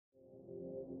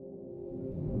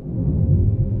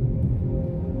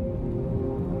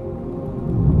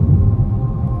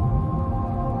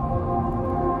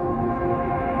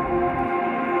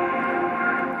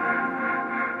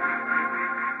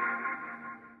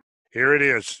Here it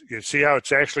is. You see how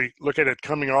it's actually, look at it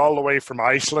coming all the way from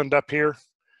Iceland up here,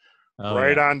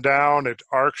 right on down. It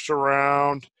arcs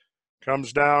around,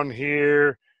 comes down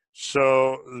here.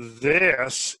 So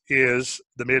this is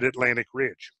the Mid-Atlantic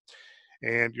Ridge.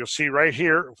 And you'll see right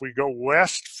here, if we go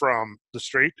west from the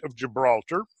Strait of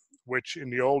Gibraltar, which in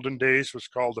the olden days was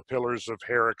called the Pillars of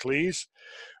Heracles,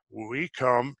 we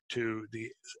come to the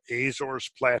Azores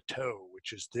Plateau,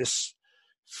 which is this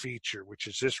feature, which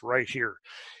is this right here.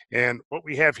 And what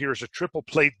we have here is a triple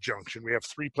plate junction. We have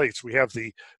three plates. We have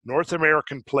the North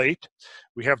American plate,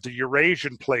 we have the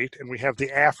Eurasian plate, and we have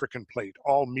the African plate,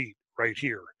 all meet right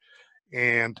here.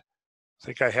 And I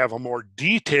think I have a more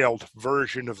detailed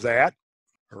version of that.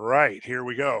 Right, here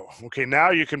we go. Okay,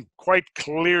 now you can quite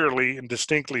clearly and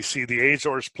distinctly see the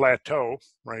Azores Plateau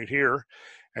right here.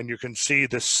 And you can see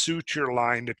the suture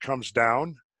line that comes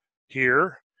down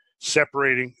here,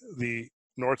 separating the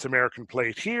North American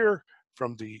plate here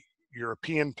from the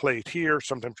European plate here,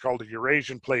 sometimes called the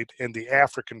Eurasian plate, and the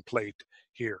African plate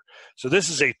here. So this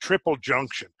is a triple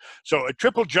junction. So a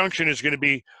triple junction is going to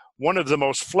be one of the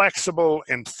most flexible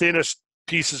and thinnest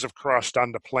pieces of crust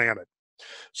on the planet.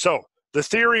 So the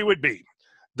theory would be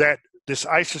that this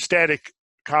isostatic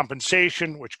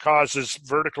compensation, which causes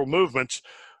vertical movements,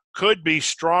 could be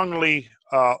strongly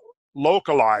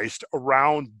localized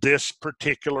around this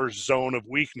particular zone of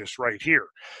weakness right here.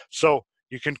 So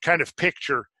you can kind of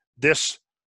picture this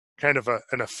kind of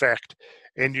an effect,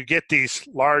 and you get these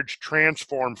large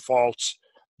transform faults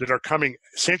that are coming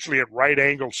essentially at right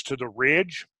angles to the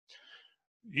ridge.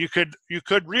 You could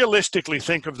realistically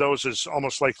think of those as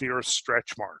almost like the Earth's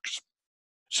stretch marks.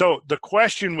 So the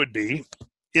question would be,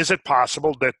 is it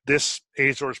possible that this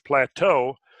Azores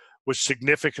Plateau was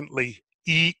significantly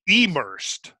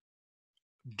immersed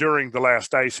during the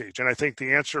last ice age? And I think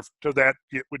the answer to that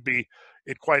would be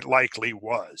it quite likely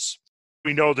was.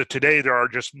 We know that today there are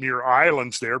just mere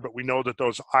islands there, but we know that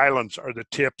those islands are the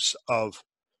tips of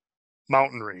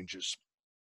mountain ranges.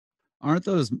 Aren't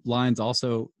those lines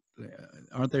also,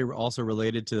 aren't they also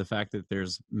related to the fact that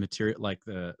there's material, like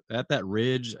at that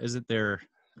ridge, isn't there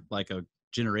like a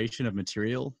generation of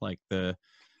material, like the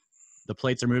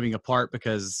plates are moving apart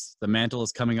because the mantle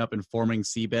is coming up and forming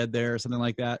seabed there or something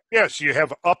like that? Yes, you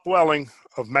have upwelling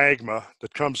of magma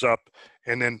that comes up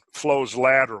and then flows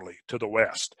laterally to the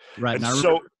west. Right. And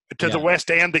so to the west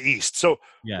and the east. So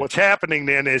what's happening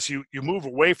then is you move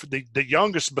away from the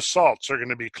youngest basalts are going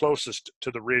to be closest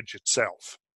to the ridge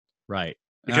itself. Right.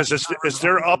 Because as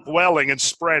they're upwelling and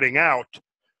spreading out,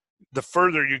 the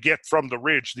further you get from the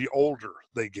ridge, the older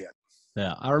they get.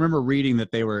 Yeah, I remember reading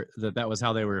that that was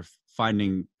how they were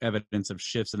finding evidence of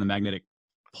shifts in the magnetic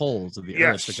poles of the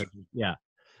Earth. Because,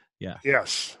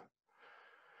 Yes.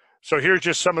 So here's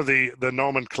just some of the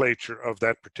nomenclature of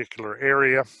that particular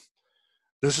area.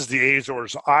 This is the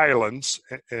Azores Islands,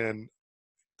 and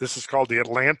this is called the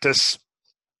Atlantis,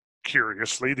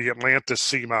 curiously, the Atlantis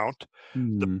Seamount,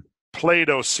 the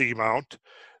Plato Seamount,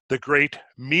 the Great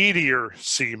Meteor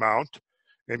Seamount,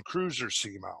 and Cruiser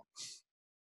Seamount.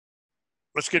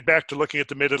 Let's get back to looking at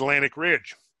the Mid-Atlantic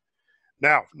Ridge.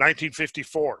 Now,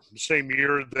 1954, the same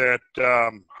year that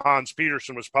Hans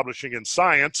Petersen was publishing in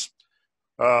Science,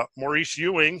 Maurice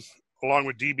Ewing, along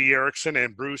with D.B. Erickson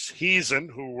and Bruce Heezen,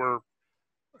 who were,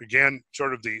 again,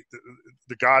 sort of the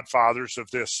godfathers of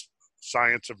this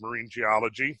science of marine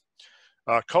geology,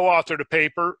 co-authored a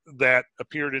paper that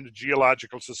appeared in the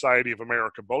Geological Society of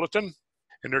America Bulletin.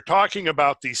 And they're talking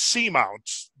about these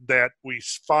seamounts that we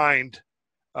find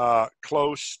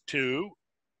close to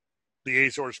the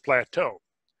Azores Plateau.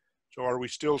 So are we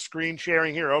still screen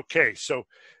sharing here? Okay, so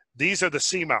these are the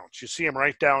seamounts. You see them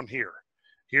right down here.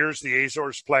 Here's the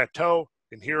Azores Plateau,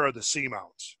 and here are the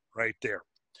seamounts right there.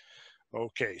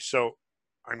 Okay, so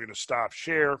I'm going to stop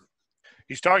share.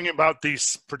 He's talking about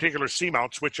these particular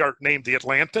seamounts, which are named the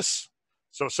Atlantis.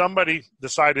 So somebody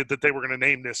decided that they were going to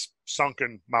name this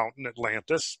sunken mountain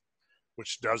Atlantis,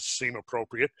 which does seem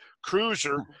appropriate.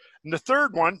 Cruiser. And the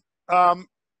third one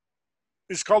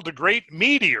is called the Great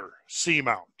Meteor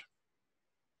Seamount.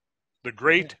 The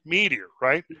Great Meteor,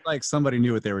 right? Like somebody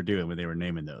knew what they were doing when they were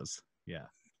naming those. Yeah.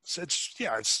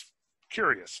 It's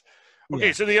curious.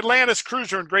 Okay, so the Atlantis,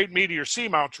 Cruiser, and Great Meteor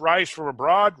Seamounts rise from a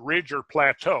broad ridge or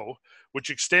plateau, which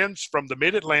extends from the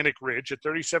Mid-Atlantic Ridge at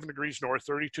 37 degrees north,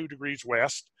 32 degrees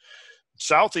west,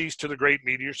 southeast to the Great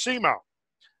Meteor Seamount.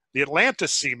 The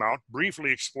Atlantis Seamount,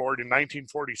 briefly explored in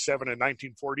 1947 and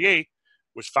 1948,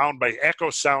 was found by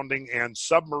echo sounding and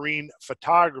submarine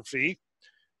photography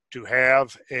to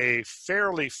have a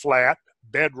fairly flat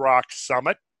bedrock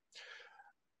summit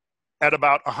at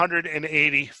about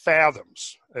 180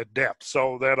 fathoms at depth.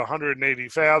 So that 180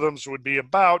 fathoms would be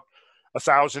about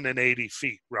 1,080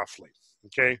 feet roughly,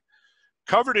 okay?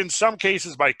 Covered in some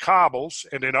cases by cobbles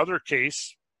and in other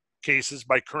cases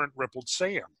by current rippled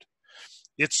sand.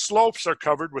 Its slopes are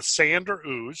covered with sand or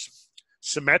ooze,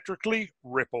 symmetrically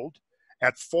rippled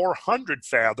at 400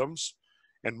 fathoms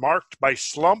and marked by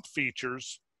slump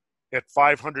features at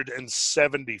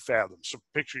 570 fathoms. So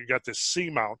picture you got this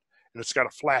seamount and it's got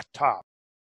a flat top.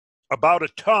 About a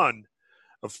ton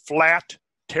of flat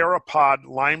pteropod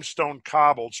limestone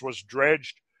cobbles was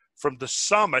dredged from the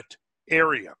summit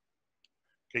area.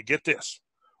 Okay, get this.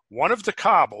 One of the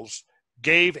cobbles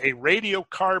gave a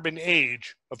radiocarbon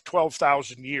age of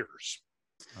 12,000 years.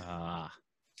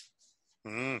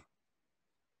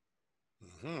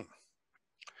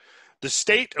 The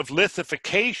state of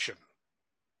lithification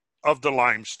of the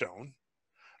limestone,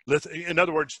 in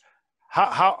other words,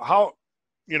 how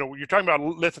you know, you're talking about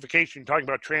lithification, you're talking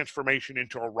about transformation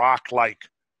into a rock-like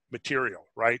material,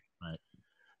 right? Right.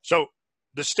 So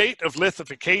the state of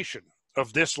lithification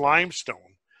of this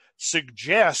limestone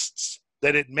suggests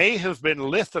that it may have been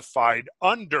lithified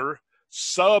under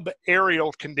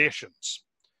subaerial conditions.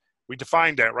 We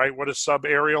defined that, right? What does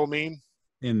subaerial mean?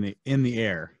 In the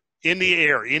air. In the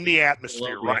air, in the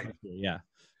atmosphere, right? Atmosphere, yeah,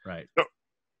 right.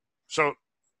 So,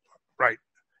 right.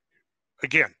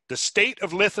 Again, the state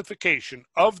of lithification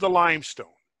of the limestone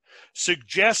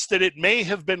suggests that it may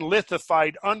have been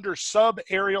lithified under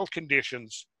subaerial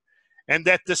conditions and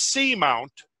that the seamount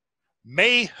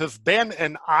may have been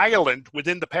an island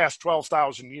within the past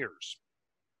 12,000 years.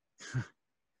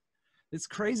 It's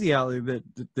crazy how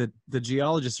the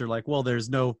geologists are like, well, there's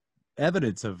no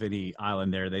evidence of any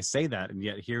island there. They say that, and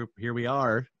yet here we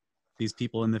are, these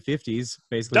people in the 50s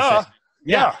basically saying,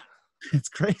 yeah. It's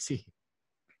crazy.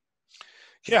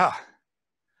 Yeah.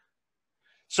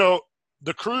 So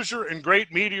the cruiser and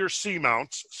great meteor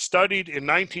seamounts studied in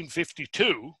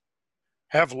 1952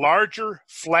 have larger,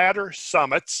 flatter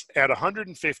summits at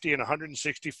 150 and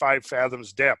 165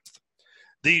 fathoms depth.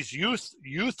 These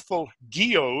youthful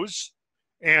geos,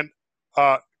 and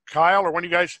Kyle, or one of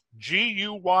you guys,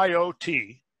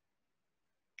 G-U-Y-O-T,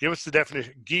 give us the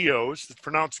definition. Geos, it's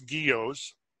pronounced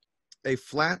geos. A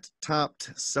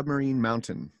flat-topped submarine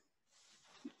mountain.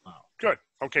 Wow. Good.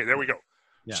 Okay, there we go.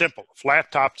 Yeah. Simple.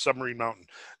 Flat-topped submarine mountain.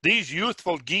 These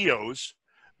youthful geos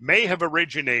may have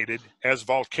originated as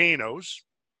volcanoes,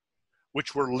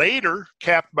 which were later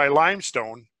capped by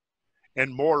limestone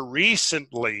and more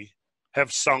recently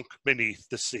have sunk beneath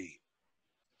the sea.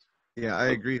 Yeah, I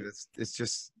agree.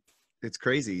 It's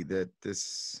crazy that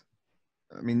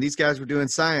these guys were doing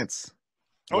science.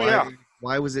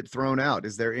 Why was it thrown out?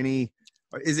 Is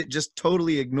it just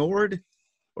totally ignored?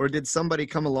 Or did somebody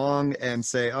come along and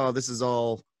say, oh, this is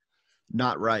all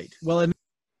not right? Well, and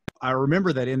I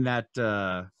remember that in that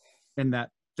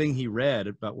thing he read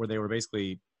about where they were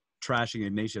basically trashing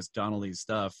Ignatius Donnelly's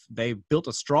stuff, they built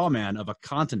a straw man of a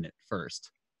continent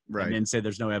first. Right. And then say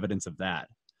there's no evidence of that.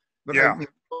 But yeah. As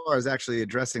far as actually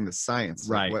addressing the science,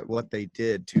 right? Like what they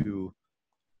did to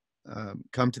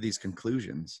come to these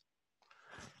conclusions.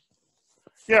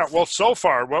 Yeah, well, so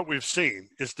far what we've seen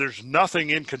is there's nothing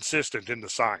inconsistent in the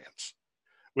science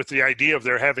with the idea of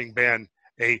there having been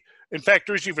in fact,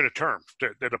 there's even a term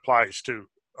that applies to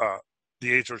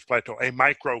the Azores Plateau, a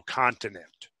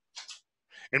microcontinent.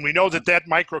 And we know that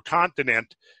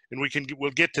microcontinent, and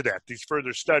we'll get to that, these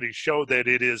further studies show that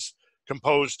it is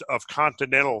composed of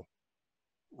continental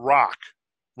rock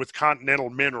with continental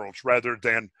minerals rather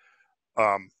than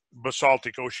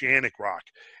basaltic oceanic rock.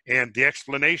 And the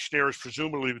explanation there is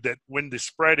presumably that when the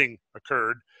spreading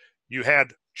occurred, you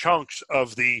had chunks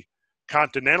of the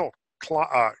continental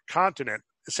continent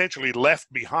essentially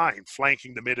left behind,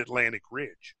 flanking the mid-Atlantic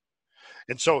ridge.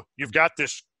 And so you've got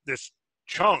this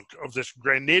chunk of this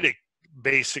granitic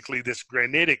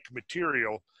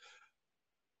material,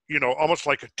 almost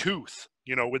like a tooth,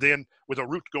 with a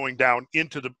root going down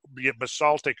into the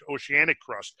basaltic oceanic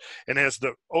crust. And as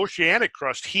the oceanic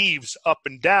crust heaves up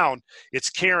and down, it's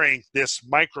carrying this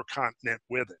microcontinent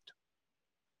with it.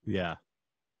 Yeah.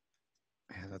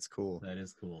 Yeah, that's cool. That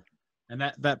is cool. And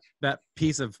that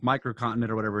piece of microcontinent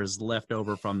or whatever is left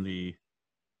over from the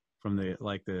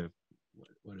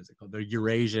what is it called? The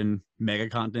Eurasian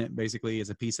megacontinent basically is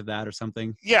a piece of that or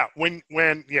something. Yeah. When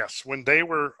they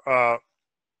were,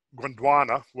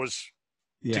 Gondwana was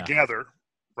together,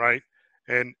 right?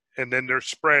 And then they're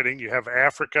spreading. You have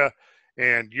Africa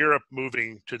and Europe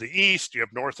moving to the east. You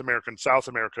have North America and South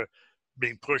America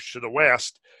being pushed to the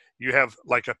west. You have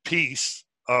like a piece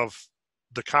of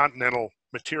the continental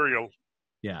material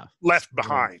left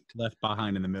behind. Left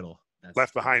behind in the middle.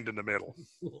 Left behind in the middle.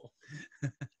 Cool.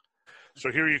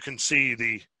 So here you can see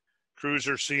the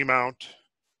cruiser seamount.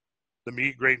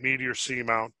 the Great Meteor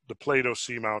Seamount, the Plato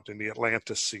Seamount, and the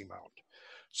Atlantis Seamount.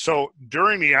 So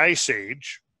during the Ice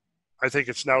Age, I think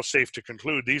it's now safe to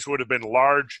conclude these would have been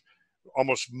large,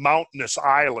 almost mountainous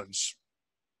islands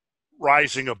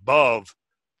rising above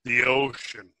the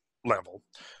ocean level.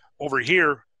 Over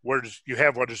here, where you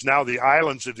have what is now the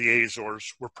islands of the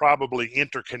Azores, were probably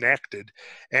interconnected,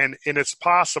 and it's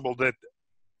possible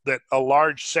that a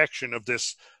large section of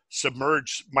this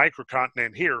submerged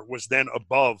microcontinent here was then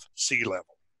above sea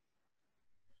level.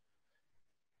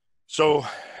 So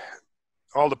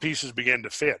all the pieces began to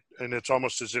fit, and it's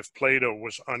almost as if Plato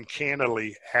was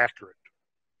uncannily accurate.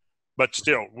 But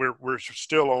still, we're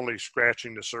still only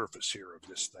scratching the surface here of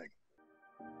this thing.